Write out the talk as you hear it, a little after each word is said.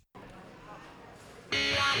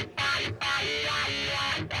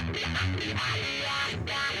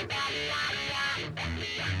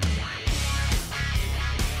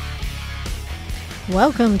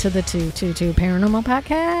Welcome to the 222 Paranormal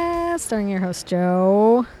Podcast, starring your host,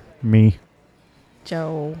 Joe. Me.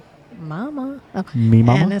 Joe Mama. Oh, Me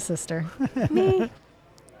Mama? And his sister. Me.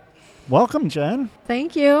 Welcome, Jen.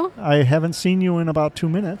 Thank you. I haven't seen you in about 2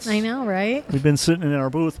 minutes. I know, right? We've been sitting in our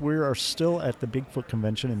booth. We are still at the Bigfoot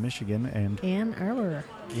Convention in Michigan. And Ann Arbor,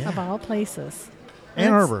 of all places.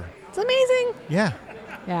 Ann Arbor. It's amazing. Yeah.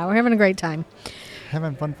 Yeah, we're having a great time.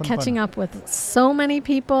 Having fun. Catching up with so many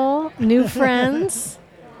people, new friends,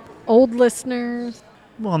 old listeners.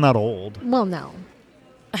 Well, not old. Well, no.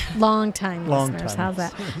 Long time Long listeners. time. How's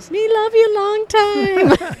that? Me love you long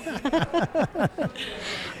time.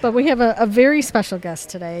 But we have a very special guest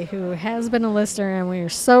today who has been a listener, and we are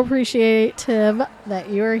so appreciative that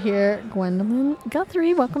you are here. Gwendolyn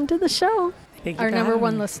Guthrie, welcome to the show. Thank you Our for number having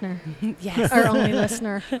one me. listener. Yes. Our only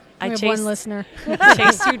listener. We have chased- one listener.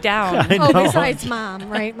 Chased you down. I Oh, know. besides Mom,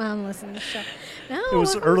 right? Mom listens to the show. No, It was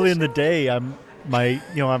welcome to early in the show. day. I'm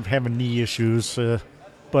having knee issues,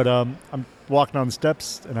 but I'm walking down the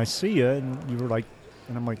steps and I see you, and you were like,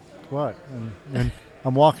 and I'm like, what? And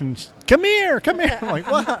I'm walking. Come here. I'm like,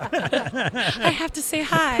 what? I have to say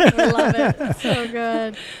hi. I love it. So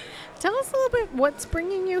good. Tell us a little bit what's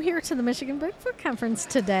bringing you here to the Michigan Bigfoot Conference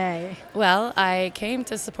today. Well, I came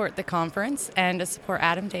to support the conference and to support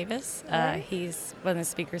Adam Davis. He's one of the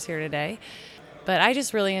speakers here today. But I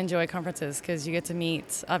just really enjoy conferences because you get to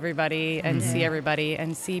meet everybody and see everybody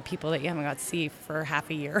and see people that you haven't got to see for half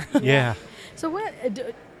a year. Yeah. So what, do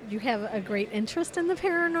you have a great interest in the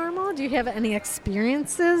paranormal? Do you have any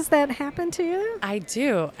experiences that happened to you? I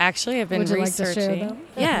do. Actually, I've been Would you like to share researching. them?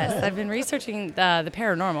 Yes, I've been researching the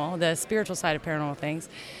paranormal, the spiritual side of paranormal things,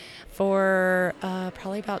 for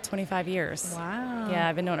probably about 25 years. Wow. Yeah,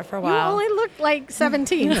 I've been doing it for a You while. only look like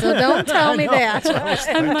 17, so don't tell me that.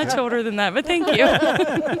 I'm much older than that, but thank you.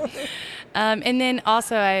 And then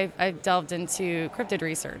also I delved into cryptid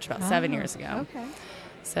research about 7 years ago. Okay.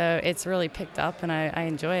 So it's really picked up, and I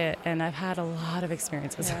enjoy it, and I've had a lot of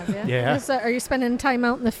experiences. Have you? Yeah. So are you spending time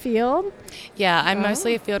out in the field? Yeah, I'm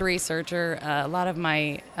mostly a field researcher. A lot of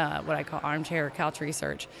my what I call armchair or couch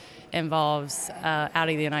research involves out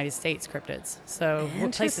of the United States cryptids. So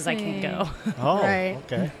what places I can go. Oh, Right.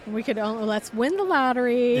 okay. We could let's win the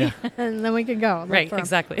lottery, Yeah. and then we could go. look Right, for 'em.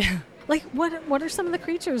 exactly. Like, what are some of the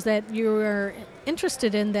creatures that you're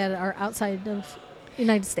interested in that are outside of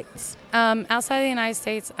United States? Outside of the United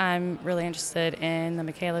States, I'm really interested in the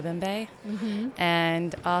Michaela Bimbe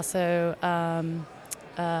and also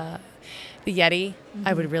the Yeti.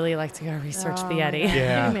 I would really like to go research the Yeti. Can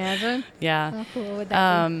Yeah. you imagine? Yeah. How cool would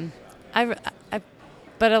that be?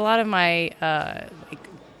 But a lot of my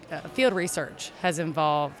field research has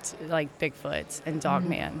involved like Bigfoot and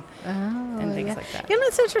Dogman and things like that. You know,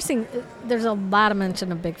 it's interesting. There's a lot of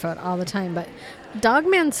mention of Bigfoot all the time, but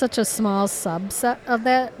Dogman's such a small subset of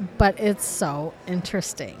that, but it's so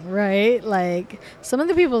interesting, right? Like, some of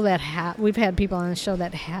the people that we've had people on the show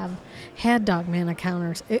that have had Dogman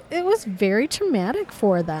encounters, it was very traumatic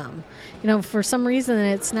for them. You know, for some reason,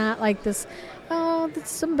 it's not like this, there's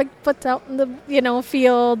some Bigfoot out in the,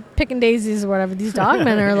 field picking daisies or whatever. These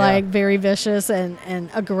Dogmen are like very vicious and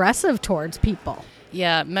aggressive towards people.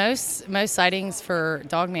 Yeah, most sightings for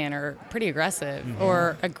Dogman are pretty aggressive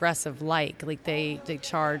or aggressive-like. Like they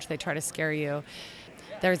charge, they try to scare you.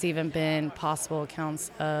 There's even been possible accounts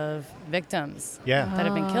of victims Yeah. that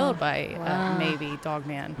have been killed by maybe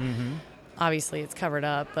Dogman. Obviously, it's covered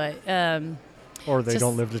up, but Or they Just-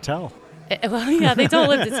 don't live to tell. well, yeah, they don't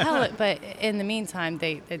live to tell it. But in the meantime,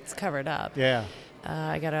 it's covered up. Yeah.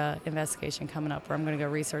 I got an investigation coming up where I'm going to go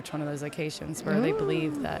research one of those locations where they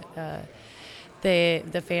believe that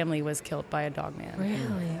the family was killed by a Dogman.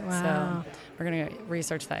 Really? Wow. So we're going to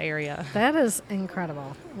research that area. That is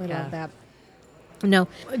incredible. We Yeah. love that. No.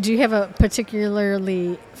 Do you have a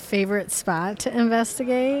particularly favorite spot to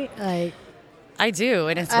investigate? Like, I do,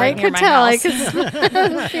 and it's right I near could my tell. I house.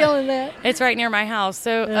 was feeling that. It's right near my house.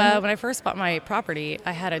 So when I first bought my property,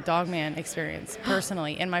 I had a Dogman experience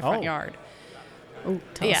personally in my front Oh. yard. Oh,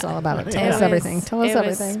 tell us Yeah. all about it. Tell It us was- everything. Tell us it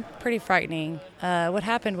everything. was pretty frightening. What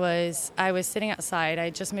happened was I was sitting outside.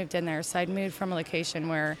 I just moved in there, so I'd moved from a location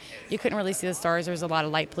where you couldn't really see the stars. There was a lot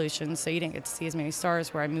of light pollution, so you didn't get to see as many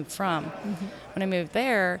stars where I moved from. When I moved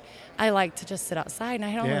there, I liked to just sit outside, and I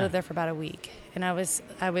had only Yeah. lived there for about a week. And I was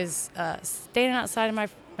standing outside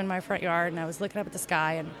in my front yard, and I was looking up at the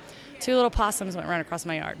sky, and two little possums went right across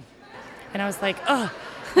my yard. And I was like, oh,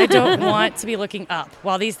 I don't want to be looking up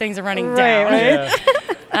while these things are running down. Yeah.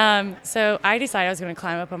 So I decided I was going to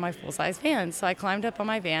climb up on my full-size van. So I climbed up on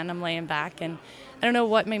my van. I'm laying back, and I don't know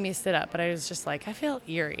what made me sit up, but I was just like, I feel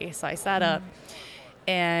eerie. So I sat up,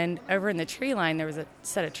 and over in the tree line, there was a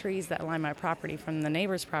set of trees that lined my property from the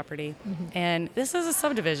neighbor's property. And this is a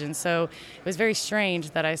subdivision, so it was very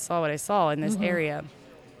strange that I saw what I saw in this area.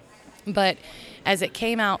 But as it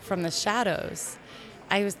came out from the shadows,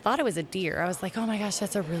 I thought it was a deer. I was like, oh my gosh,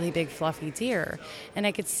 that's a really big fluffy deer. And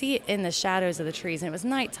I could see it in the shadows of the trees, and it was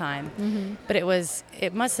nighttime. But it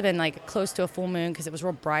must have been like close to a full moon because it was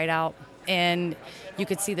real bright out. And you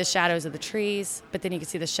could see the shadows of the trees, but then you could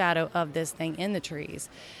see the shadow of this thing in the trees.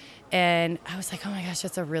 And I was like, oh my gosh,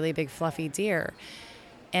 that's a really big fluffy deer.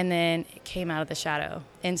 And then it came out of the shadow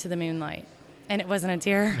into the moonlight. And it wasn't a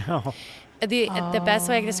deer. No. The best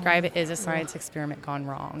way I can describe it is a science experiment gone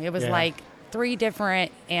wrong. It was like 3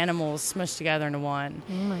 different animals smushed together into one.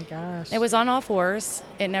 Oh my gosh. It was on all fours.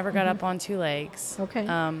 It never got up on 2 legs. Okay.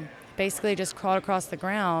 Basically just crawled across the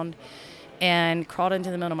ground and crawled into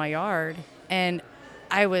the middle of my yard. And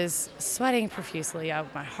I was sweating profusely.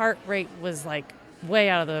 My heart rate was like way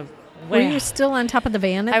out of the way. Were you still on top of the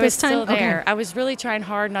van at this time? I was still there. Okay. I was really trying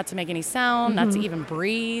hard not to make any sound, not to even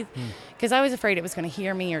breathe, because I was afraid it was going to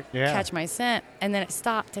hear me or catch my scent. And then it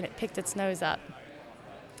stopped and it picked its nose up.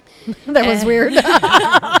 That was weird.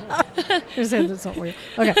 You're saying that's not weird.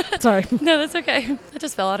 Okay, sorry. No, that's okay. I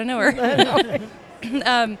just fell out of nowhere.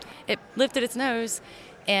 It lifted its nose,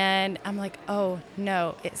 and I'm like, oh,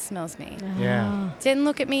 no, it smells me. Yeah. Didn't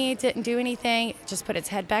look at me, didn't do anything, just put its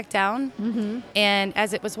head back down. And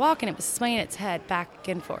as it was walking, it was swinging its head back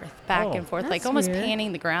and forth, like That's almost weird.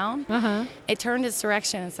 panning the ground. It turned its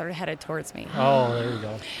direction and started headed towards me. Oh, there you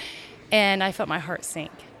go. And I felt my heart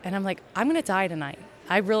sink. And I'm like, I'm going to die tonight.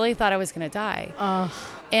 I really thought I was going to die.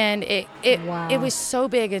 And Wow. it was so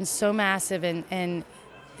big and so massive and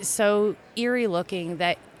so eerie looking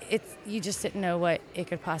that you just didn't know what it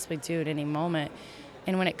could possibly do at any moment.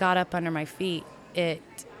 And when it got up under my feet, it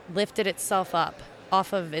lifted itself up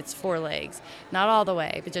off of its 4 legs, not all the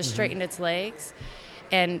way, but just straightened its legs.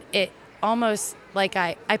 And it almost like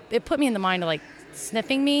it put me in the mind of like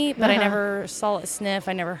sniffing me, but I never saw it sniff.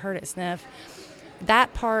 I never heard it sniff.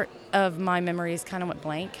 That part of my memories kind of went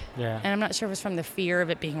blank. Yeah. And I'm not sure if it was from the fear of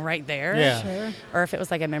it being right there Yeah. Sure. or if it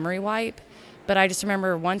was like a memory wipe. But I just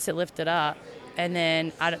remember once it lifted up, and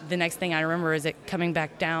then the next thing I remember is it coming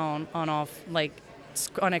back down on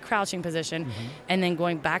a crouching position, and then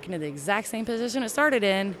going back into the exact same position it started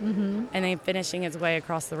in, and then finishing its way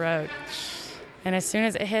across the road. And as soon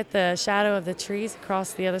as it hit the shadow of the trees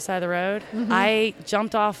across the other side of the road, I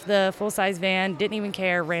jumped off the full-size van, didn't even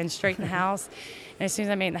care, ran straight in the house. And as soon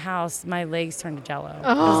as I made it in the house, my legs turned to jello. It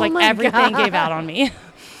was like my everything God. gave out on me.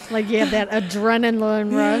 Like you had that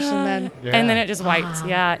adrenaline rush, and then And then it just wiped.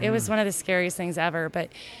 Yeah, it was one of the scariest things ever.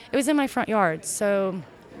 But it was in my front yard, so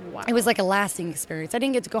it was like a lasting experience. I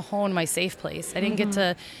didn't get to go home to my safe place. I didn't get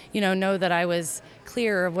to, know that I was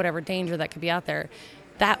clear of whatever danger that could be out there.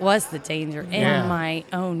 That was the danger in my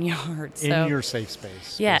own yard. So, In your safe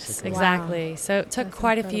space. yes, basically. exactly. So it took That's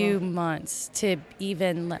quite a few incredible. months to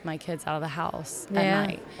even let my kids out of the house Yeah. at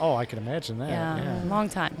night. Oh, I can imagine that. Yeah, long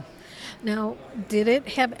time. now, did it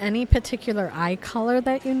have any particular eye color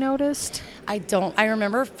that you noticed? I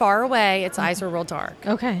remember far away, its eyes were real dark.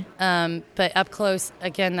 Okay. But up close,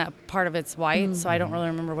 again, that part of it's white, so I don't really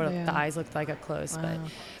remember what Yeah. the eyes looked like up close. Wow.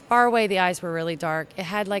 But far away, the eyes were really dark. It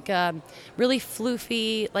had like a really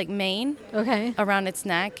floofy, like mane Okay. around its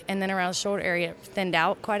neck, and then around the shoulder area, it thinned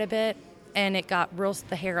out quite a bit. And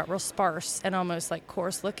the hair got real sparse and almost like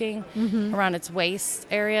coarse looking around its waist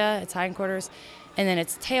area, its hindquarters. And then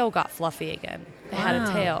its tail got fluffy again. It had a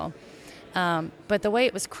Wow. tail. But the way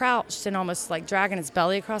it was crouched and almost like dragging its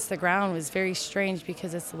belly across the ground was very strange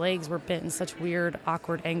because its legs were bent in such weird,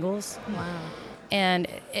 awkward angles. Wow. And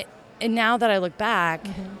now that I look back,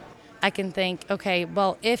 I can think, okay,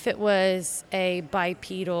 well, if it was a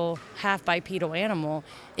bipedal, half bipedal animal,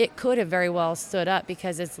 it could have very well stood up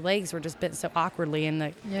because its legs were just bent so awkwardly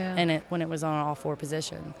when it was on all 4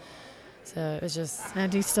 position. So it was just. Now,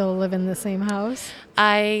 do you still live in the same house?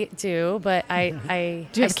 I do, but I Do you I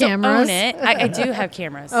have still cameras? own it. I do have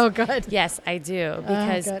cameras. Oh, good. Yes, I do,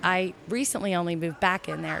 because good. I recently only moved back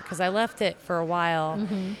in there because I left it for a while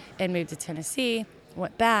and moved to Tennessee,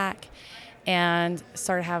 went back, and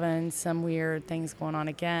started having some weird things going on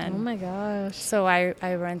again. Oh my gosh. So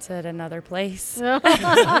I rented another place, and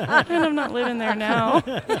I'm not living there now.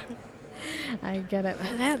 I get it.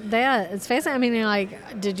 That it's fascinating. I mean,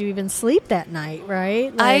 like, did you even sleep that night?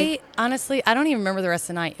 Right? Like, I honestly, I don't even remember the rest of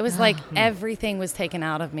the night. It was like everything was taken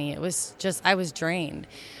out of me. It was just, I was drained.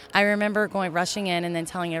 I remember rushing in and then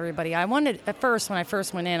telling everybody. At first, when I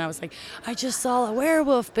first went in, I was like, I just saw a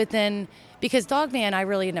werewolf. But then, because Dogman, I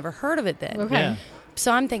really had never heard of it then. Okay. Yeah.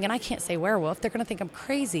 So I'm thinking, I can't say werewolf. They're going to think I'm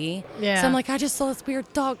crazy. Yeah. So I'm like, I just saw this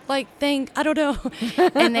weird dog-like thing. I don't know.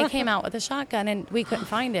 And they came out with a shotgun, and we couldn't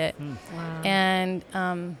find it. Wow. And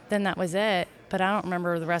then that was it. But I don't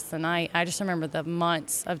remember the rest of the night. I just remember the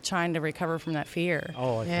months of trying to recover from that fear.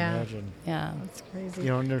 Oh, I Yeah. can imagine. Yeah. That's crazy. You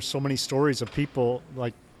know, and there's so many stories of people,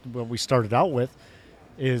 like what we started out with,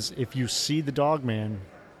 is if you see the dog man,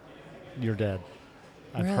 you're dead.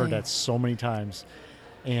 I've Really? heard that so many times.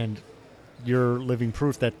 And you're living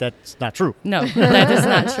proof that that's not true. No, that is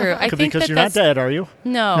not true. I think Because that you're not that's, dead, are you?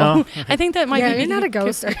 No. No? I think that might yeah, be. you're not a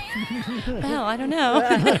ghost. Well, I don't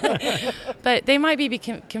know. But they might be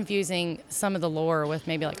confusing some of the lore with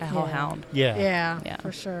maybe like a hellhound. Yeah. Yeah, Yeah.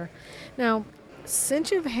 for sure. Now, since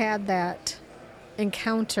you've had that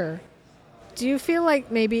encounter, do you feel like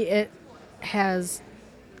maybe it has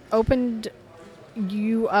opened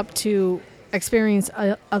you up to experience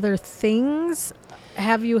other things?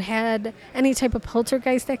 Have you had any type of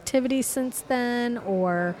poltergeist activity since then,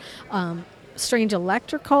 or strange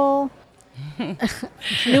electrical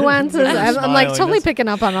nuances? I'm like smiling. totally That's- picking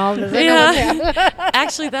up on all of this. I know what's happening.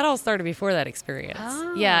 Actually, that all started before that experience.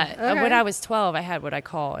 Oh, Yeah. okay. When I was 12, I had what I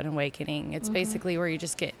call an awakening. It's basically where you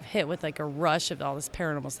just get hit with like a rush of all this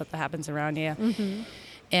paranormal stuff that happens around you.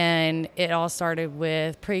 And it all started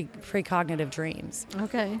with precognitive dreams.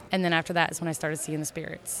 Okay. And then after that is when I started seeing the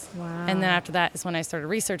spirits. Wow. And then after that is when I started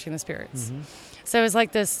researching the spirits. So it was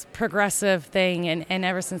like this progressive thing. And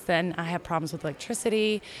ever since then, I have problems with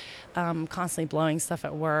electricity, constantly blowing stuff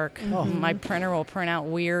at work. My printer will print out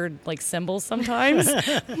weird like symbols sometimes.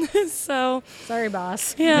 So Sorry,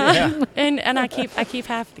 boss. yeah. And I keep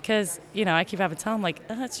half because, you know, I keep having to tell them like,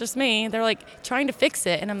 it's just me. They're like trying to fix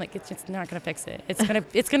it. And I'm like, it's just not going to fix it.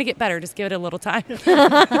 It's going to get better. Just give it a little time.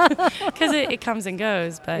 Because it comes and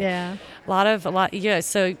goes. But Yeah. a lot. Yeah.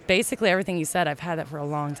 So basically everything you said, I've had that for a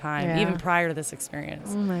long time, Yeah. even prior to this experience.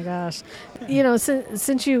 Oh my gosh. You know,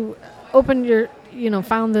 since you opened your,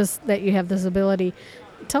 found this, that you have this ability,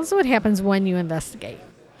 tell us what happens when you investigate.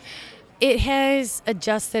 It has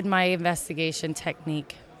adjusted my investigation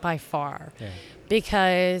technique by far. Yeah.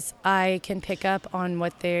 Because I can pick up on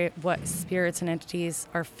what spirits and entities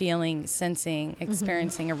are feeling, sensing,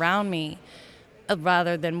 experiencing around me,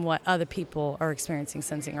 rather than what other people are experiencing,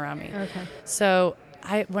 sensing around me. Okay. So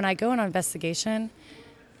when I go on an investigation,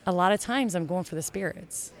 a lot of times I'm going for the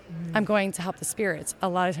spirits. I'm going to help the spirits. A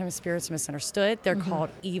lot of times spirits are misunderstood. They're called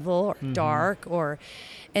evil or dark,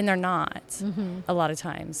 and they're not a lot of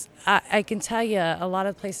times. I can tell you a lot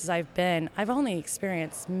of places I've been, I've only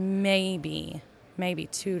experienced maybe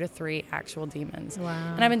 2 to 3 actual demons.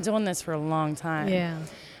 Wow. And I've been doing this for a long time. Yeah.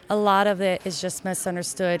 A lot of it is just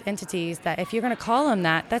misunderstood entities that if you're going to call them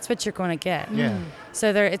that, that's what you're going to get. Yeah.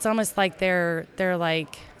 So it's almost like they're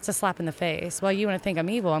like, it's a slap in the face. Well, you want to think I'm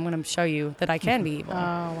evil, I'm going to show you that I can be evil. Oh,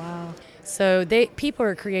 wow. So people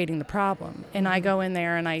are creating the problem. And I go in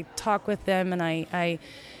there and I talk with them, and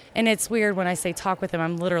and it's weird when I say talk with them,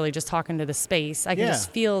 I'm literally just talking to the space. I can Yeah.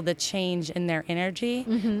 just feel the change in their energy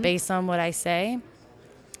based on what I say.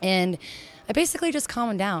 And I basically just calm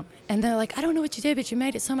them down. And they're like, I don't know what you did, but you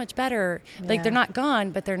made it so much better. Like, Yeah. they're not gone,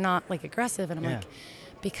 but they're not, like, aggressive. And I'm Yeah. like,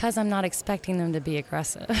 because I'm not expecting them to be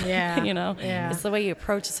aggressive. Yeah. You know? Yeah. It's the way you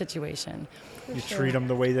approach a situation. You treat them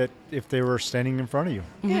the way that if they were standing in front of you.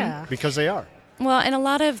 Yeah. Because they are. Well, and a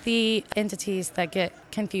lot of the entities that get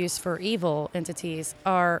confused for evil entities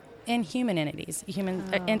are inhuman entities,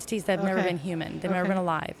 entities that have never okay. been human, they've never Okay. been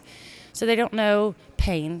alive. So they don't know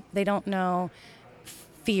pain, they don't know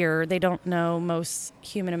fear, they don't know most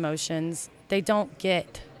human emotions, they don't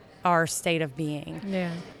get our state of being.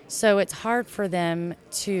 Yeah. So it's hard for them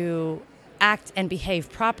to act and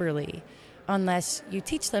behave properly unless you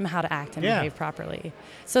teach them how to act and Yeah. behave properly.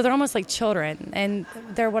 So they're almost like children, and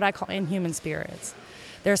they're what I call inhuman spirits.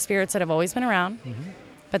 They're spirits that have always been around,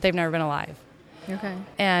 but they've never been alive. Okay.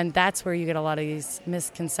 And that's where you get a lot of these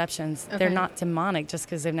misconceptions. They're Okay. not demonic just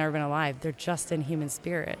because they've never been alive. They're just inhuman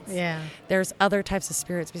spirits. Yeah. There's other types of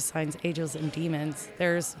spirits besides angels and demons.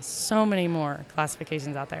 There's so many more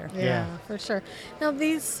classifications out there. Yeah, for sure. Now,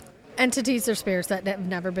 these entities or spirits that have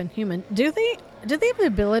never been human, do they have the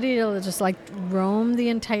ability to just like roam the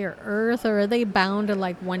entire earth, or are they bound to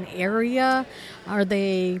like one area? Are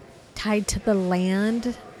they tied to the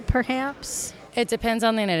land, perhaps? It depends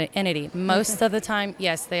on the entity. Most of the time,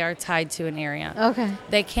 yes, they are tied to an area. Okay.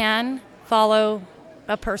 They can follow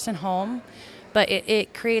a person home, but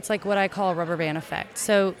it creates like what I call a rubber band effect.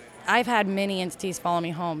 So I've had many entities follow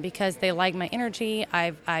me home because they like my energy.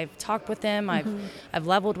 I've talked with them, I've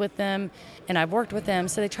leveled with them, and I've worked with them,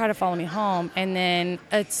 so they try to follow me home. And then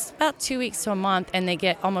it's about 2 weeks to a month, and they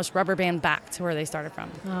get almost rubber band back to where they started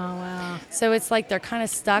from. Oh, wow. So it's like they're kind of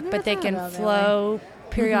stuck, Never but they thought can about it that flow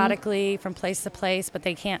periodically from place to place, but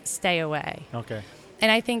they can't stay away. Okay.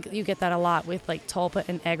 And I think you get that a lot with like tulpa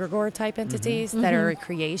and egregore type entities that are a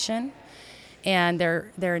creation. And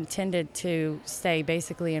they're intended to stay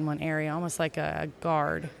basically in one area, almost like a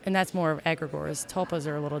guard. And that's more of egregores. Tulpas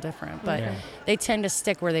are a little different, but Yeah. they tend to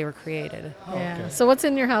stick where they were created. Yeah. Okay. So what's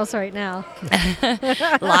in your house right now?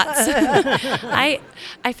 Lots. I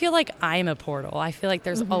feel like I'm a portal. I feel like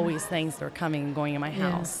there's always things that are coming and going in my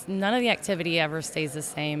house. None of the activity ever stays the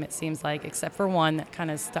same, it seems like, except for one that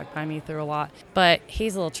kind of stuck by me through a lot. But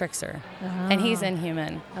he's a little trickster, and he's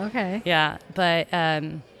inhuman. Okay. Yeah, but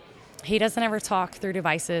he doesn't ever talk through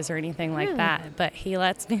devices or anything like that, but he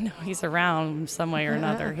lets me know he's around some way or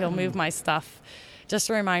another. He'll move my stuff just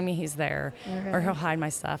to remind me he's there, or he'll hide my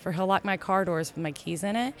stuff, or he'll lock my car doors with my keys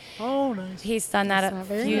in it. Oh, nice. He's done that Not a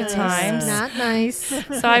very few nice. times. Not nice.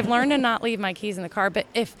 So I've learned to not leave my keys in the car. But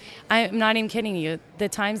if I'm not even kidding you, the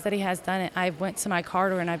times that he has done it, I went to my car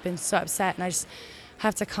door and I've been so upset, and I just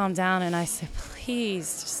have to calm down and I say,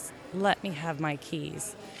 please just let me have my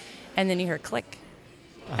keys. And then you hear click,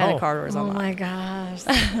 and the car door is Oh unlocked. my gosh.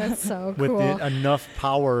 That's so With cool. enough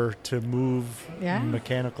power to move Yeah.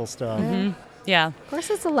 mechanical stuff. Yeah. Of course,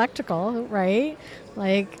 it's electrical, right?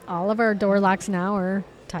 Like all of our door locks now are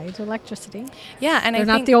tied to electricity. Yeah, and They're I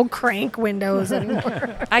not think the old crank windows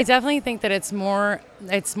anymore. I definitely think that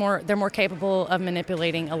they're more capable of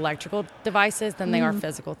manipulating electrical devices than they are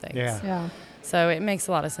physical things. Yeah. Yeah, So it makes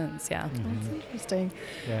a lot of sense, yeah. that's interesting.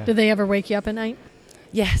 Yeah. Do they ever wake you up at night?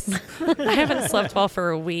 Yes. I haven't slept well for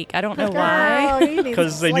a week. I don't know why.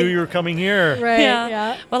 Because they knew you were coming here. Right.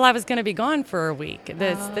 Yeah. Well, I was going to be gone for a week.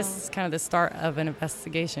 This is kind of the start of an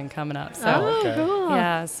investigation coming up. So Oh, Okay. cool.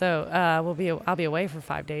 yeah, so I'll be away for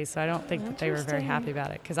 5 days. So I don't think that they were very happy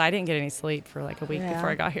about it because I didn't get any sleep for like a week Yeah. before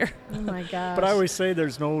I got here. Oh my gosh. But I always say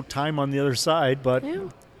there's no time on the other side, but Yeah.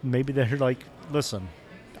 maybe they're like, listen,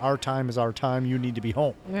 our time is our time. You need to be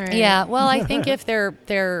home. Right. Yeah, well, I think if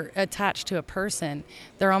they're attached to a person,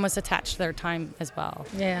 they're almost attached to their time as well.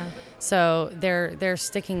 Yeah. So they're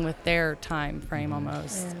sticking with their time frame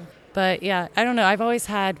almost. Yeah. But yeah, I don't know. I've always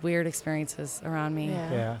had weird experiences around me.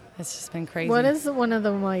 Yeah. Yeah. It's just been crazy. What is one of the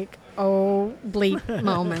like bleep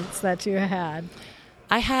moments that you had?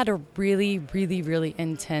 I had a really, really, really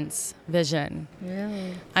intense vision.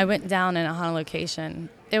 Really? I went down in a haunted location.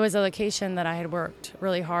 It was a location that I had worked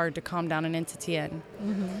really hard to calm down an entity in.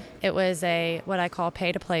 It was a what I call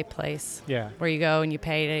pay-to-play place. Yeah. Where you go and you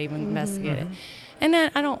pay to even investigate it. And then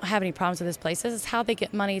I don't have any problems with this place. This is how they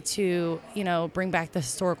get money to, bring back the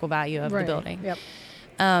historical value of the building. Yep.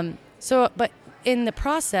 But in the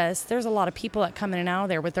process, there's a lot of people that come in and out of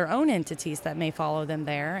there with their own entities that may follow them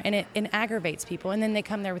there, and it aggravates people. And then they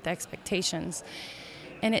come there with expectations,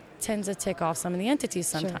 and it tends to tick off some of the entities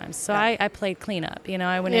sometimes. So I played cleanup.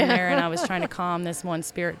 I went in there and I was trying to calm this one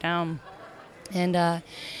spirit down. And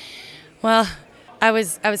well, I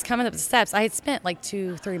was coming up the steps. I had spent like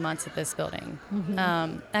 2-3 months at this building.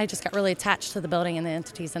 I just got really attached to the building and the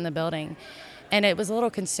entities in the building, and it was a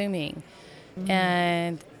little consuming.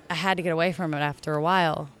 And I had to get away from it after a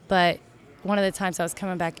while. But one of the times I was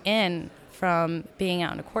coming back in from being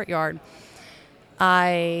out in the courtyard,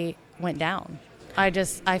 I went down. I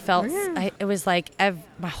felt, it was like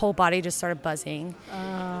my whole body just started buzzing.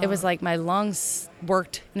 It was like my lungs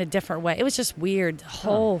worked in a different way. It was just weird. The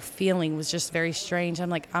whole feeling was just very strange. I'm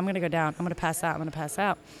like, I'm going to go down. I'm going to pass out. I'm going to pass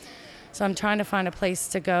out. So I'm trying to find a place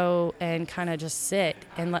to go and kind of just sit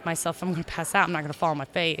and let myself, if I'm going to pass out, I'm not going to fall on my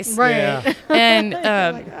face. Right. Yeah. And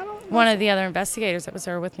one of the other investigators that was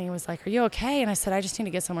there with me was like, are you okay? And I said, I just need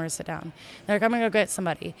to get somewhere to sit down. They're like, I'm going to go get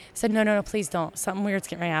somebody. I said, no, please don't. Something weird's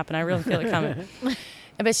getting ready to happen. I really feel it coming.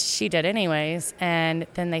 But she did anyways. And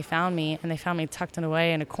then they found me, and they found me tucked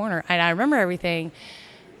away in a corner. And I remember everything.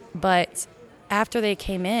 But after they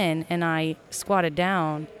came in and I squatted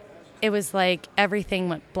down, it was like everything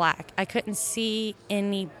went black. I couldn't see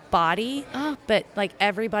any body, but like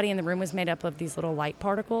everybody in the room was made up of these little light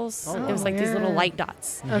particles. It was like these little weird. light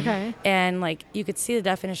dots. Okay. And like you could see the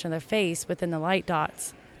definition of their face within the light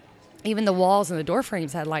dots. Even the walls and the door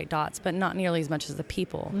frames had light dots, but not nearly as much as the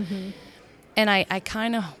people. And I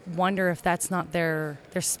kind of wonder if that's not their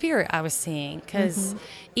spirit I was seeing, because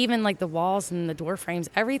even like the walls and the door frames,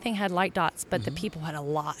 everything had light dots, but the people had a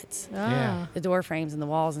lot. Yeah. The door frames and the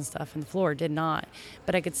walls and stuff and the floor did not.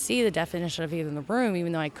 But I could see the definition of even the room,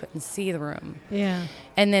 even though I couldn't see the room. Yeah.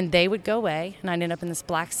 And then they would go away, and I'd end up in this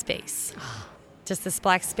black space. Just this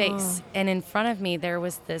black space. And in front of me, there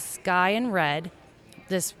was this guy in red,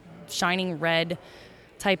 this shining red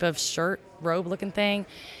type of shirt, robe-looking thing.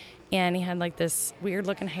 And he had like this weird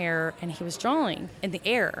looking hair, and he was drawing in the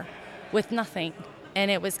air with nothing. And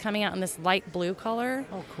it was coming out in this light blue color.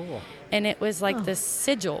 Oh, cool. And it was like this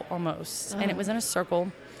sigil almost. And it was in a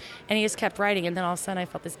circle. And he just kept writing. And then all of a sudden I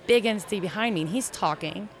felt this big entity behind me, and he's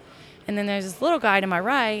talking. And then there's this little guy to my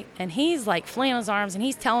right, and he's like flailing his arms, and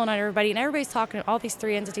he's telling on everybody. And everybody's talking. All these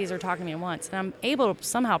three entities are talking to me at once. And I'm able to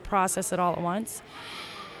somehow process it all at once.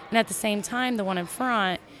 And at the same time, the one in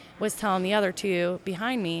front was telling the other two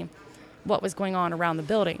behind me what was going on around the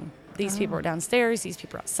building. These people are downstairs, these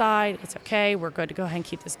people are outside, it's okay, we're good to go ahead and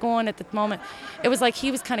keep this going at the moment. It was like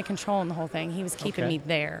he was kind of controlling the whole thing. He was keeping me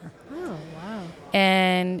there. Oh, wow.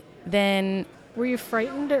 And then Were you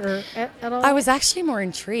frightened or at all? I was actually more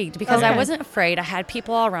intrigued because I Okay. wasn't afraid. I had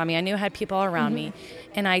people all around me. I knew I had people all around me.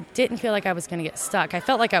 And I didn't feel like I was going to get stuck. I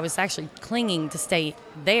felt like I was actually clinging to stay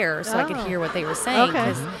there so I could hear what they were saying. Okay.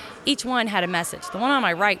 Because each one had a message. The one on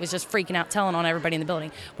my right was just freaking out, telling on everybody in the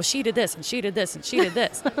building. Well, she did this, and she did this, and she did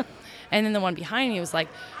this. And then the one behind me was like,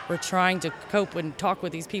 we're trying to cope and talk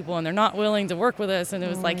with these people, and they're not willing to work with us. And it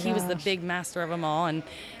was like he was the big master of them all. And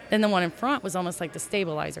then the one in front was almost like the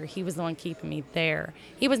stabilizer. He was the one keeping me there.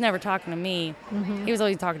 He was never talking to me. He was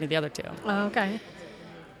always talking to the other two. Oh, okay.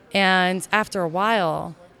 And after a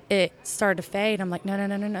while, it started to fade. I'm like, no.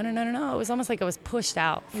 It was almost like I was pushed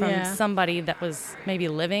out from somebody that was maybe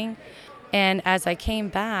living. And as I came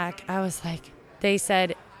back, I was like, they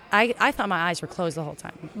said, I thought my eyes were closed the whole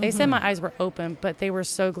time. They said my eyes were open, but they were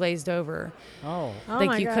so glazed over. Oh. Oh Like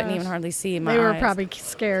my you couldn't gosh. even hardly see my They were eyes. probably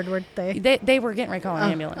scared, weren't they? They were getting ready to call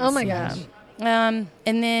an ambulance. Oh my gosh. And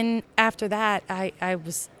then after that, I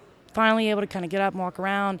was finally able to kind of get up and walk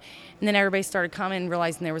around. And then everybody started coming,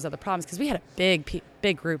 realizing there was other problems because we had a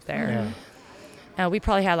big group there. Yeah. We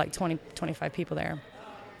probably had like 20, 25 people there.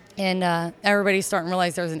 And everybody's starting to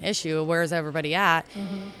realize there was an issue. Where's everybody at?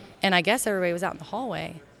 And I guess everybody was out in the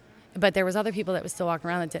hallway. But there was other people that was still walking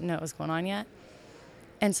around that didn't know what was going on yet.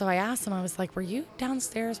 And so I asked them, I was like, were you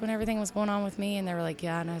downstairs when everything was going on with me? And they were like,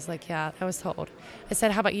 yeah. And I was like, yeah, I was told. I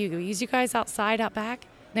said, how about you? Is you guys outside, out back?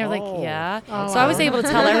 And they were Oh. like, yeah. Oh, So I was wow. able to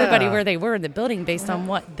tell everybody Yeah. where they were in the building based on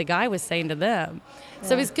what the guy was saying to them.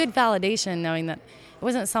 So it was good validation knowing that it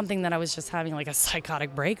wasn't something that I was just having like a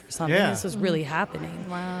psychotic break or something. Yeah. This was really happening.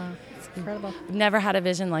 Wow. It's incredible. I've never had a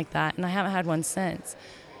vision like that, and I haven't had one since.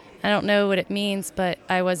 I don't know what it means, but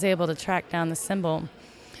I was able to track down the symbol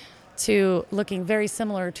to looking very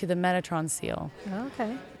similar to the Metatron seal.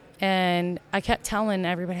 Okay. And I kept telling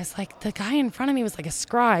everybody, I was like, the guy in front of me was like a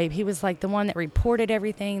scribe. He was like the one that reported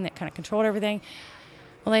everything, that kind of controlled everything.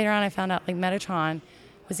 Well, later on, I found out like Metatron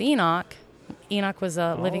was Enoch. Enoch was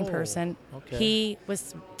a living Oh, person. okay. He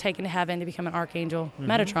was taken to heaven to become an archangel,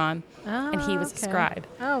 Metatron, and he was a okay. scribe.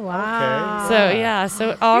 Oh, wow. So yeah, so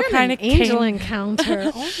it all You're kind an of angel came.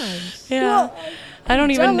 encounter. Oh my. Yeah. I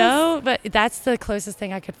don't even jealous. know, but that's the closest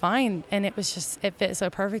thing I could find. And it was just, it fit so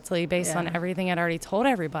perfectly based on Yeah. everything I'd already told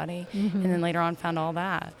everybody. And then later on found all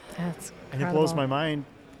that. That's And it blows my mind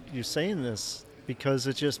you saying this because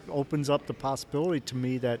it just opens up the possibility to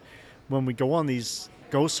me that when we go on these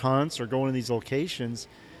ghost hunts or go into these locations,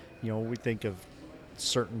 we think of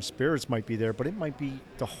certain spirits might be there, but it might be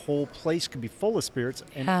the whole place could be full of spirits.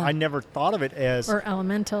 And Yeah. I never thought of it as, Or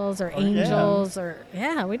elementals or angels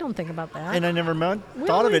we don't think about that. and I never We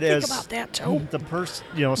thought of only it think as about that, Joe. the person,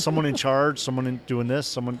 someone in charge, someone doing this,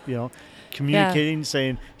 someone, communicating,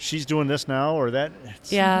 saying she's doing this now or that.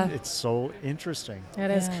 It's so interesting. It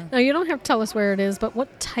is. Yeah. Now, you don't have to tell us where it is, but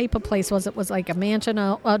what type of place was it? Was like a mansion,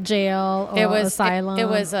 a jail, or It was asylum? It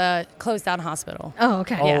was a closed down hospital. Oh,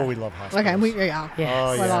 okay. Oh, Yeah. we love hospitals. Okay. Yes.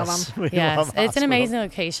 Oh, We love yes. We Yes. love It's an hospitals. amazing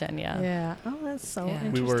location. Yeah. Yeah. Oh, that's so Yeah.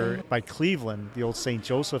 interesting. We were by Cleveland, the old St.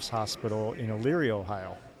 Joseph's Hospital in Elyria,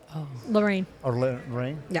 Ohio. Lorraine. Or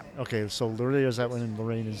Lorraine? Yep. Okay, so Elyria is that one and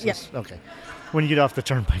Lorraine is Yeah. this? Okay. When you get off the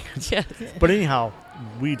turnpike. Yes. But anyhow,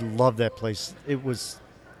 we loved that place. It was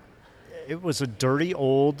a dirty,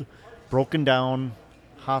 old, broken down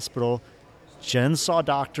hospital. Jen saw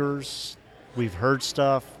doctors. We've heard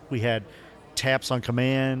stuff. We had taps on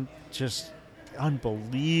command. Just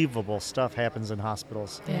unbelievable stuff happens in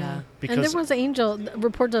hospitals. Yeah. And Because there was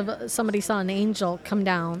reports of somebody saw an angel come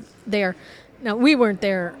down there now we weren't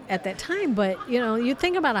there at that time, but you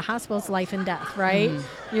think about a hospital's life and death, right?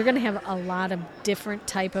 You're going to have a lot of different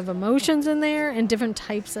type of emotions in there, and different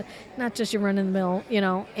types of, not just your run-of-the-mill,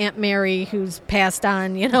 Aunt Mary who's passed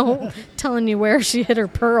on, telling you where she hid her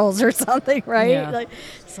pearls or something, right? Yeah.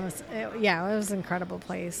 So it was an incredible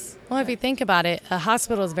place. Well, if you think about it, a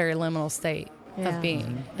hospital is a very liminal state Yeah. of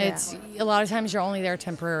being. Yeah. It's a lot of times you're only there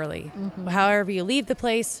temporarily. However you leave the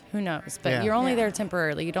place, who knows? But Yeah. you're only Yeah. there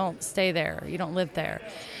temporarily. You don't stay there. You don't live there.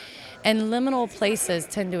 And liminal places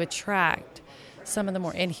tend to attract some of the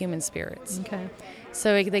more inhuman spirits. Okay.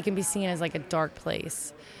 So they can be seen as like a dark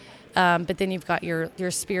place. But then you've got your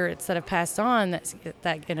spirits that have passed on that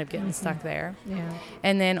end up getting stuck there. Yeah.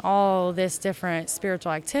 And then all this different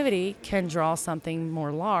spiritual activity can draw something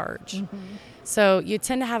more large. So you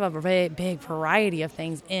tend to have a very big variety of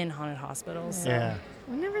things in haunted hospitals. Yeah.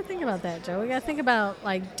 We never think about that, Joe. We got to think about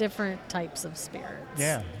like different types of spirits.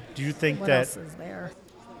 Yeah. Do you think What that, else is there?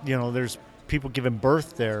 there's people giving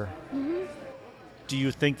birth there? Do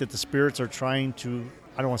you think that the spirits are trying to,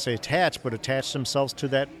 I don't want to say attach, but attach themselves to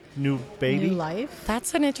that new baby? New life?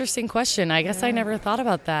 That's an interesting question. I guess I never thought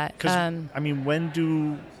about that. Because, when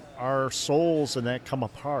do our souls and that come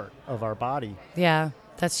apart of our body? Yeah,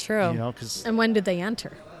 that's true. Because And when did they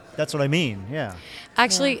enter? that's what I mean. Yeah.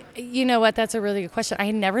 Actually, you know what? That's a really good question.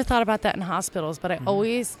 I never thought about that in hospitals, but I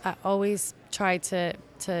always try to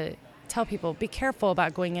tell people, be careful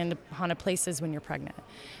about going into haunted places when you're pregnant,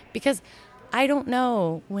 because I don't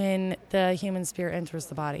know when the human spirit enters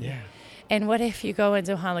the body. Yeah. And what if you go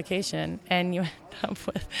into a haunted location and you end up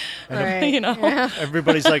with, Right. yeah.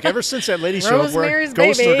 Everybody's like, ever since that lady showed up, where Rosemary's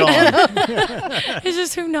ghosts Baby. are gone. It's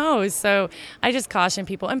just, who knows? So I just caution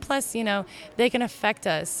people. And plus, they can affect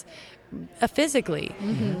us physically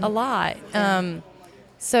a lot.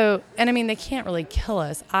 They can't really kill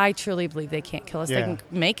us. I truly believe they can't kill us. They Yeah. can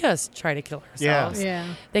make us try to kill Yeah. ourselves. Yeah.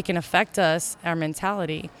 They can affect us, our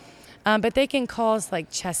mentality. But they can cause like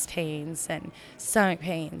chest pains and stomach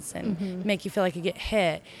pains and make you feel like you get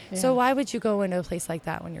hit. So Yeah. why would you go into a place like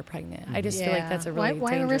that when you're pregnant? I just feel like that's a really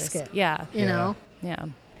why dangerous. risk it? Yeah. You know? Yeah.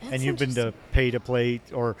 And you've been to pay to play,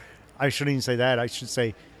 or I shouldn't even say that. I should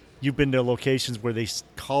say you've been to locations where they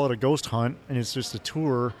call it a ghost hunt and it's just a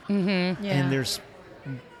tour. Yeah. And there's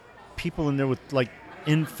people in there with like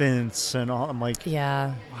infants and all. I'm like,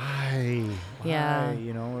 Yeah. why? Yeah.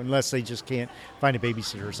 Unless they just can't find a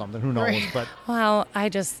babysitter or something. Who knows? Right. But Well,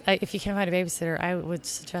 if you can't find a babysitter, I would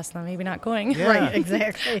suggest them maybe not going. Yeah. Right,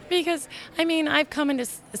 exactly. Because I've come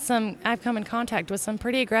in contact with some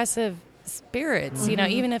pretty aggressive spirits.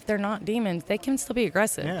 Even if they're not demons, they can still be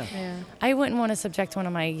aggressive. yeah. Yeah. I wouldn't want to subject one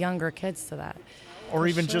of my younger kids to that. Or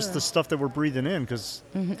even just sure. the stuff that we're breathing in, because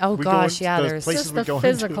Oh gosh, yeah, there's places Just we the go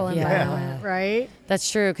physical into. environment, right? that's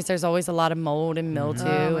true, because there's always a lot of mold and mildew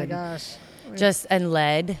Oh my and gosh. and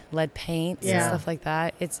lead paints and Yeah. stuff like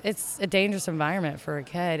that. It's a dangerous environment for a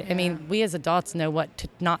kid. I mean, we as adults know what to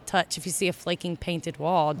not touch. If you see a flaking painted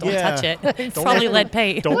wall, don't Yeah. touch it. It's Don't probably lick- lead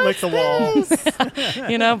paint. Don't lick the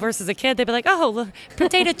walls. Versus a kid, they'd be like, "Oh, look,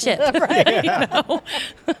 potato chip."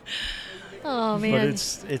 Oh But man,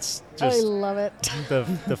 it's I just love it.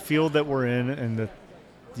 the field that we're in, and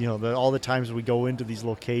all the times we go into these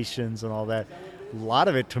locations and all that. A lot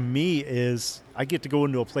of it to me is I get to go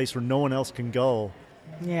into a place where no one else can go,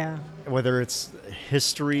 Yeah. whether it's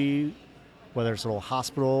history, whether it's a little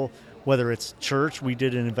hospital, whether it's church. We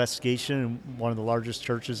did an investigation in one of the largest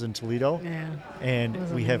churches in Toledo, Yeah. and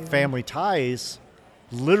was we have amazing. family ties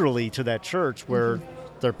literally to that church where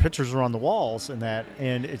their pictures are on the walls and that,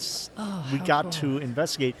 and we how got cool. to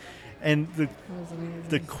investigate. And It was amazing.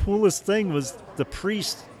 the coolest thing was the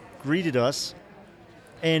priest greeted us,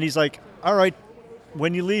 and he's like, all right,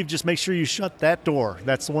 when you leave, just make sure you shut that door.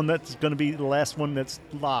 That's the one that's going to be the last one that's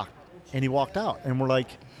locked. And he walked out, and we're like,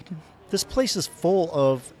 this place is full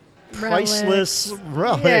of priceless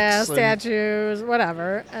relics. Yeah, and- statues,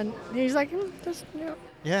 whatever. And he's like, just,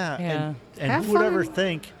 Yeah. Yeah. And Have who would ever fun.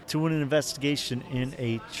 think doing an investigation in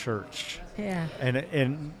a church, yeah.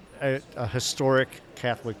 and a historic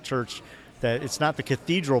Catholic church, that it's not the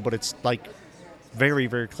cathedral, but it's like very,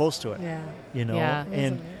 very close to it. Yeah. Yeah.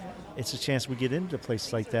 And it's a chance we get into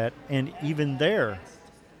places like that. And even there,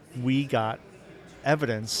 we got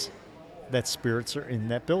evidence that spirits are in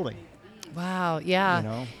that building. Wow. Yeah. You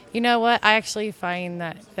know? You know what? I actually find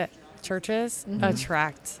that churches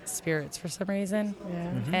attract spirits for some reason.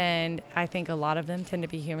 Yeah. And I think a lot of them tend to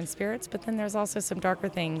be human spirits, but then there's also some darker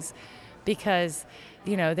things because,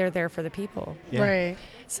 they're there for the people. Yeah. Right.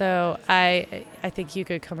 So I think you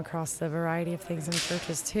could come across the variety of things in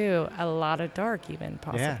churches too. A lot of dark even,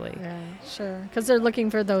 possibly. Yeah, sure. Because they're looking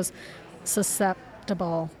for those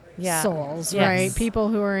susceptible Yeah. souls, Yes. right? People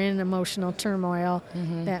who are in emotional turmoil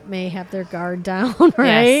that may have their guard down,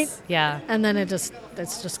 right? Yes. Yeah. And then it's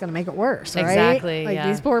just going to make it worse, right? Exactly, Like yeah.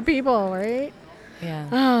 these poor people, right? Yeah.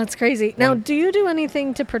 Oh, it's crazy. Now, do you do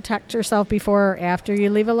anything to protect yourself before or after you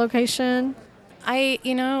leave a location?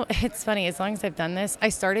 It's funny. As long as I've done this, I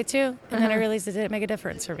started to, and then I Uh-huh. realized it didn't make a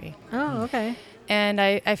difference for me. Oh, okay. And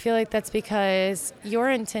I feel like that's because your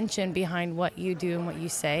intention behind what you do and what you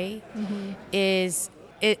say is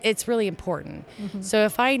it's really important. So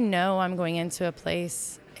if I know I'm going into a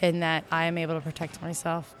place and that I am able to protect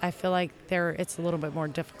myself, I feel like it's a little bit more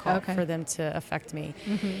difficult Okay. for them to affect me.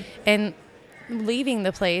 And leaving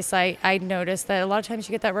the place, I noticed that a lot of times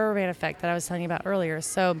you get that rubber band effect that I was telling you about earlier.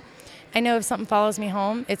 So I know if something follows me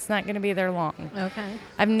home, it's not going to be there long. Okay.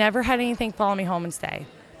 I've never had anything follow me home and stay.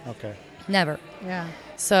 Okay. Never. Yeah.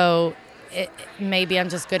 So maybe I'm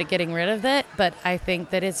just good at getting rid of it, but I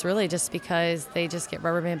think that it's really just because they just get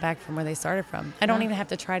rubber band back from where they started from. I don't even have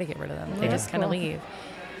to try to get rid of them. They Yeah. just kind of Cool. leave.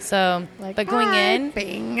 So, Like, but going "Hi, in,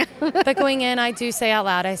 bing." but going in, I do say out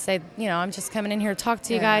loud, I say, I'm just coming in here to talk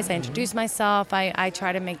to you Yeah. guys. I introduce myself. I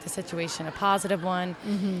try to make the situation a positive one.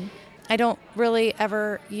 I don't really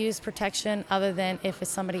ever use protection other than if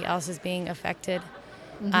somebody else is being affected.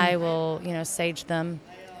 I will, sage them,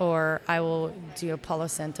 or I will do a Palo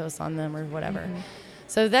Santos on them or whatever.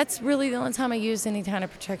 So that's really the only time I use any kind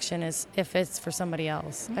of protection is if it's for somebody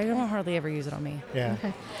else. I don't hardly ever use it on me. Yeah.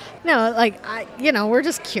 Okay. No, like we're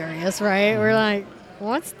just curious, right? We're like,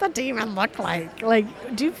 what's the demon look like? Like,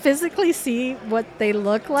 do you physically see what they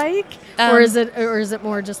look like, or is it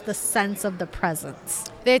more just the sense of the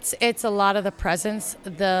presence? It's a lot of the presence.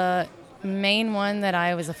 The main one that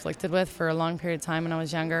I was afflicted with for a long period of time when I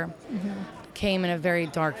was younger came in a very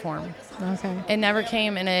dark form. Okay. It never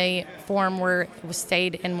came in a form where it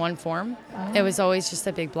stayed in one form. It was always just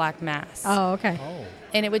a big black mass. Oh, okay. Oh.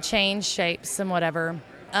 And it would change shapes and whatever.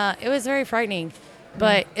 It was very frightening.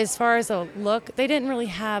 But as far as a look, they didn't really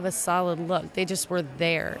have a solid look. They just were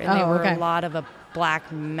there. And they Oh, were okay. a lot of a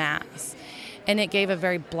black mass. And it gave a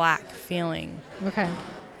very black feeling. Okay.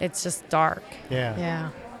 It's just dark. Yeah. Yeah.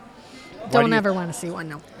 Why Don't do you- ever want to see one.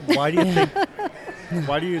 No. Why do you think?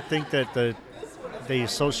 Why do you think that they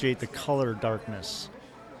associate the color darkness?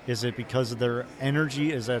 Is it because of their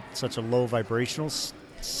energy? Is that such a low vibrational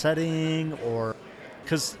setting, or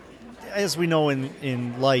because as we know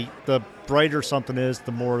in light, the brighter something is,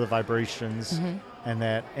 the more the vibrations and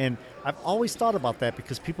that. And I've always thought about that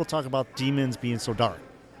because people talk about demons being so dark.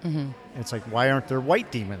 And it's like, why aren't there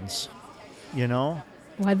white demons? You know?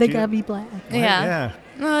 Why they Do you- gotta be black? Yeah.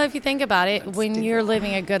 Well, if you think about it, when you're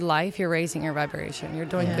living a good life, you're raising your vibration. You're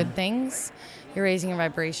doing Yeah. good things, you're raising your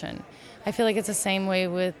vibration. I feel like it's the same way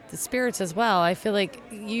with the spirits as well. I feel like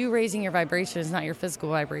you raising your vibration is not your physical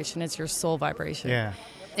vibration, it's your soul vibration. Yeah.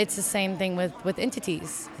 It's the same thing with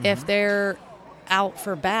entities. If they're out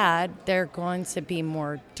for bad, they're going to be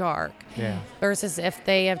more dark. Yeah. Versus if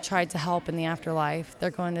they have tried to help in the afterlife, they're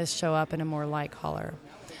going to show up in a more light color.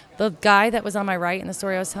 The guy that was on my right in the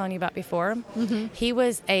story I was telling you about before, he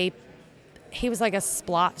was like a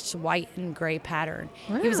splotched white and gray pattern.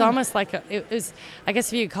 He was Wow. almost like it was, I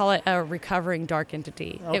guess if you could call it a recovering dark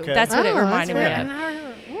entity. Okay. That's what it Oh, reminded me that's of. weird.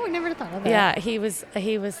 I never thought of that. Yeah, he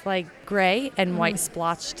was like gray and white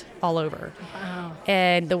splotched all over. Wow.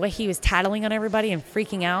 And the way he was tattling on everybody and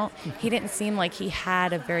freaking out, he didn't seem like he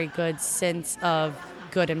had a very good sense of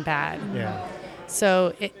good and bad. Yeah.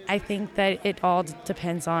 So I think that it all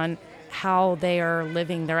depends on how they are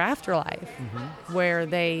living their afterlife, where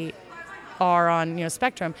they are on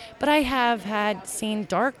spectrum. But I have seen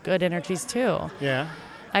dark good energies too. Yeah.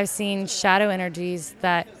 I've seen shadow energies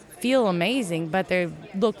that feel amazing, but they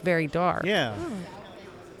look very dark. Yeah.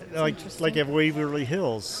 Like at Waverly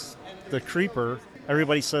Hills, the creeper.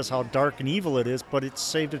 Everybody says how dark and evil it is, but it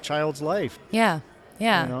saved a child's life. Yeah. You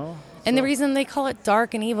know. And the So- reason they call it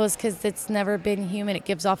dark and evil is because it's never been human. It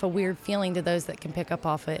gives off a weird feeling to those that can pick up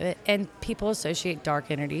off of it. And people associate dark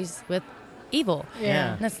energies with evil.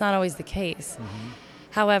 Yeah. And that's not always the case.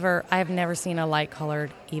 However, I've never seen a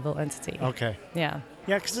light-colored evil entity. Okay. Yeah.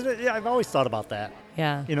 Yeah, because I've always thought about that.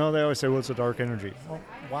 Yeah. You know, they always say, "What's a dark energy?" Well,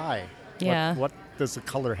 why? Yeah. What does the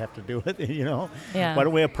color have to do with it? You know. Yeah. Why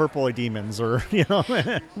don't we have purple demons or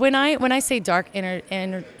When I say dark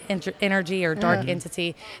energy or dark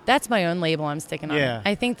entity, that's my own label I'm sticking on Yeah. it.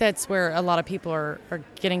 I think that's where a lot of people are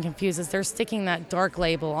getting confused is they're sticking that dark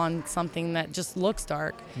label on something that just looks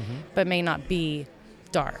dark, but may not be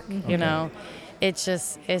dark. You know, it's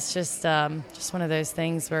just one of those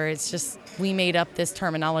things where it's just we made up this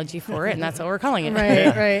terminology for it, and that's what we're calling it.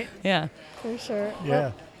 Right. Right. Yeah. For sure.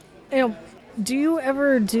 Yeah. Do you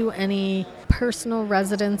ever do any personal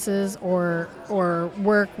residences or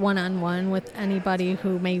work one-on-one with anybody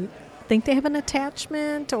who may think they have an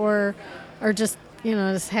attachment or just,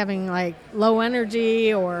 just having like low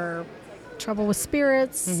energy or trouble with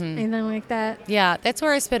spirits, anything like that? Yeah, that's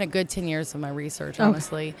where I spent a good 10 years of my research,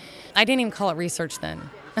 honestly. I didn't even call it research then.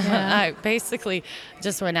 Yeah. I basically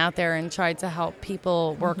just went out there and tried to help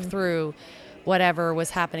people work through whatever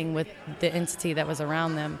was happening with the entity that was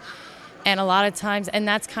around them. And a lot of times, and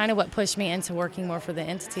that's kind of what pushed me into working more for the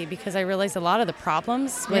entity, because I realized a lot of the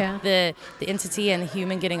problems with the entity and the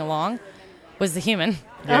human getting along was the human.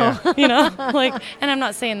 Yeah. And I'm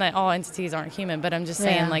not saying that all entities aren't human, but I'm just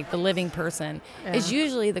saying like the living person is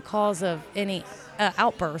usually the cause of any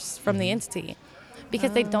outbursts from the entity,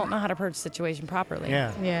 because they don't know how to approach the situation properly.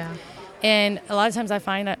 Yeah. And a lot of times I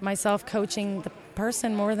find myself coaching the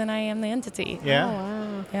person more than I am the entity. Yeah. Oh,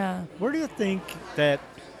 wow. Yeah. Where do you think that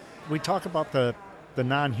we talk about the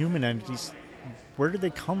non-human entities, where do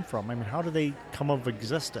they come from? I mean, how do they come of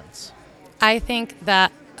existence? I think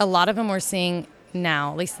that a lot of them we're seeing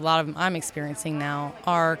now, at least a lot of them I'm experiencing now,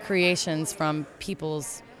 are creations from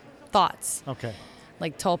people's thoughts. Okay.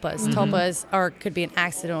 Like tulpas. Tulpas could be an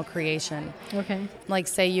accidental creation. Okay. Like,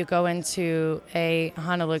 say you go into a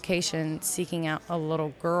haunted location seeking out a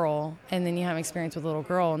little girl, and then you have an experience with a little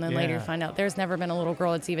girl, and then later you find out there's never been a little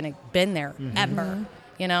girl that's even been there, ever.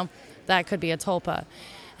 That could be a tulpa.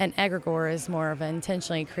 An egregore is more of an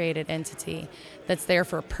intentionally created entity that's there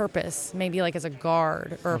for a purpose, maybe like as a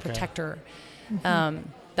guard or a protector.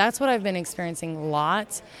 That's what I've been experiencing a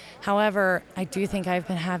lot. However, I do think I've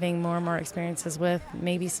been having more and more experiences with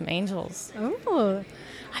maybe some angels. Oh,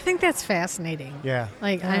 I think that's fascinating. Yeah.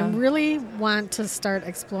 Like, I really want to start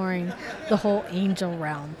exploring the whole angel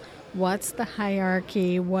realm. What's the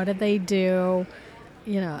hierarchy? What do they do?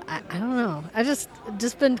 I don't know. I just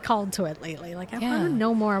been called to it lately. Like, I want to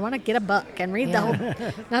know more. I want to get a book and read the whole.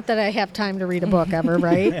 Not that I have time to read a book ever,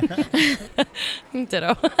 right?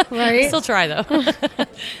 Ditto. Right? Still try, though.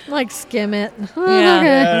 Like, skim it.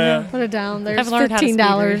 Yeah. Put it down. There's I've learned how to speed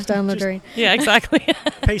 $15 read. down the drain. Yeah, exactly.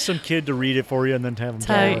 Pay some kid to read it for you and then have them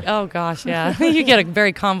tell you. Oh, gosh, yeah. You get a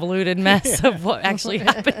very convoluted mess of what actually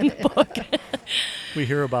happened in the book. We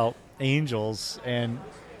hear about angels and,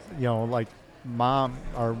 like,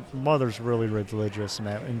 our mother's really religious and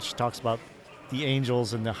that, and she talks about the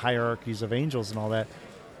angels and the hierarchies of angels and all that.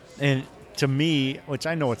 And to me, which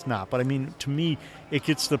I know it's not, but I mean, to me, it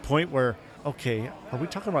gets to the point where, okay, are we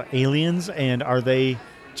talking about aliens, and are they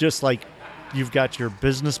just like, you've got your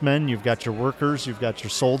businessmen, you've got your workers, you've got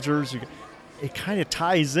your soldiers, it kind of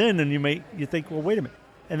ties in, and you think, well, wait a minute.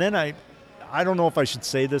 And then I don't know if I should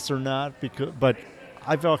say this or not, but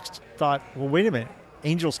I've always thought, well, wait a minute,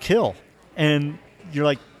 angels kill. And you're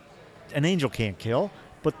like, an angel can't kill,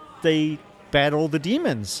 but they battle the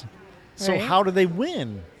demons. So Right. how do they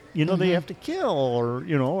win? They have to kill, or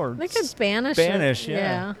They could banish it.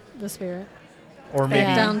 yeah. The spirit. Or Back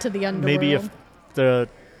maybe down to the underworld. maybe if the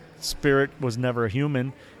spirit was never a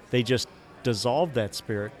human, they just dissolve that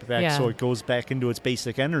spirit back so it goes back into its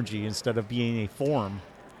basic energy instead of being a form.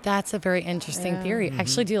 That's a very interesting theory. I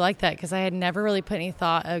actually do like that, because I had never really put any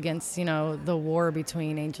thought against, the war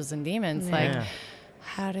between angels and demons. Yeah. Like,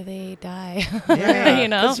 how do they die? Yeah,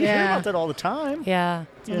 'cause you hear Yeah. about that all the time. Yeah.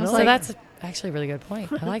 almost So like- that's actually a really good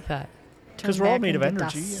point. I like that. Because Turn we're all back made of into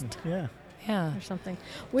energy. dust. And, Yeah. Or something.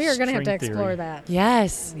 We are going to have to String explore theory. that.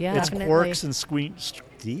 Yes. Yeah. It's Definitely. quarks and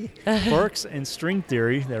quarks and string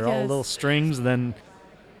theory. They're all Yes. little strings, and then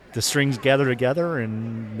the strings gather together,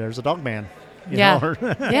 and there's a dog man. you Yeah.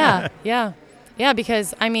 know? Yeah,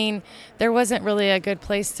 because I mean, there wasn't really a good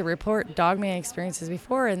place to report dogman experiences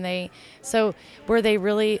before, and so were they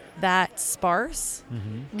really that sparse,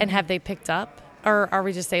 and have they picked up, or are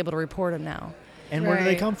we just able to report them now? And where do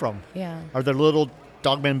they Right. come from? Yeah. Are there little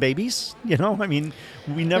dogman babies? I mean,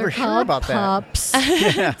 we never They're hear called about pups.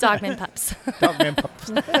 Dogman pups. that. Dogman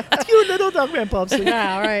pups. Cute little dogman pups.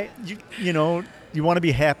 Yeah, right. You want to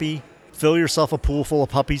be happy. Fill yourself a pool full of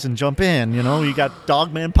puppies and jump in. You got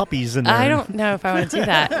dogman puppies in there. I don't know if I want to do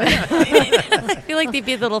that. I feel like they'd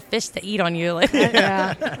be little fish to eat on you. Like,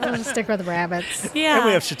 Yeah. I'll just stick with rabbits. yeah. And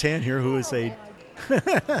we have Shatan here, who is a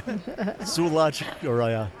zoologic or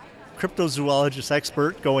a cryptozoologist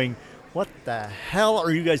expert, going, what the hell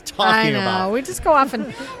are you guys I talking know. about? We just go off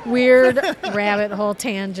in weird rabbit hole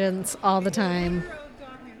tangents all the time.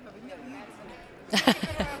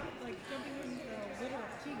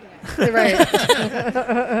 Right.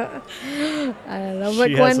 I love it.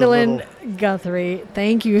 She has a Gwendolyn little- Guthrie,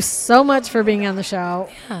 thank you so much for being on the show.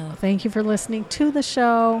 Yeah. Thank you for listening to the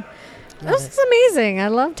show. This is amazing. I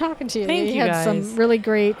love talking to you. Thank you, had guys. some really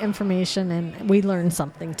great information, and we learned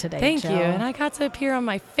something today. Thank Joe. you. And I got to appear on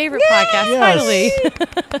my favorite podcast Yes.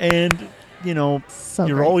 finally. And, you know, So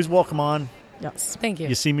you're great. always welcome on. Yes. Thank you.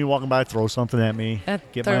 You see me walking by, throw something at me.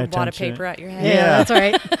 Get Throw my a wad of attention. paper at your head. Yeah. That's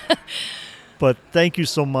right. But thank you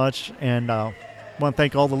so much. And I want to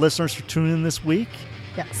thank all the listeners for tuning in this week.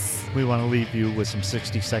 Yes. We want to leave you with some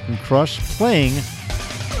 60-second Crush playing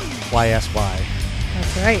Why Ask Why.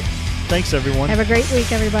 That's right. Thanks, everyone. Have a great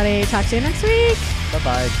week, everybody. Talk to you next week.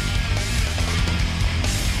 Bye-bye.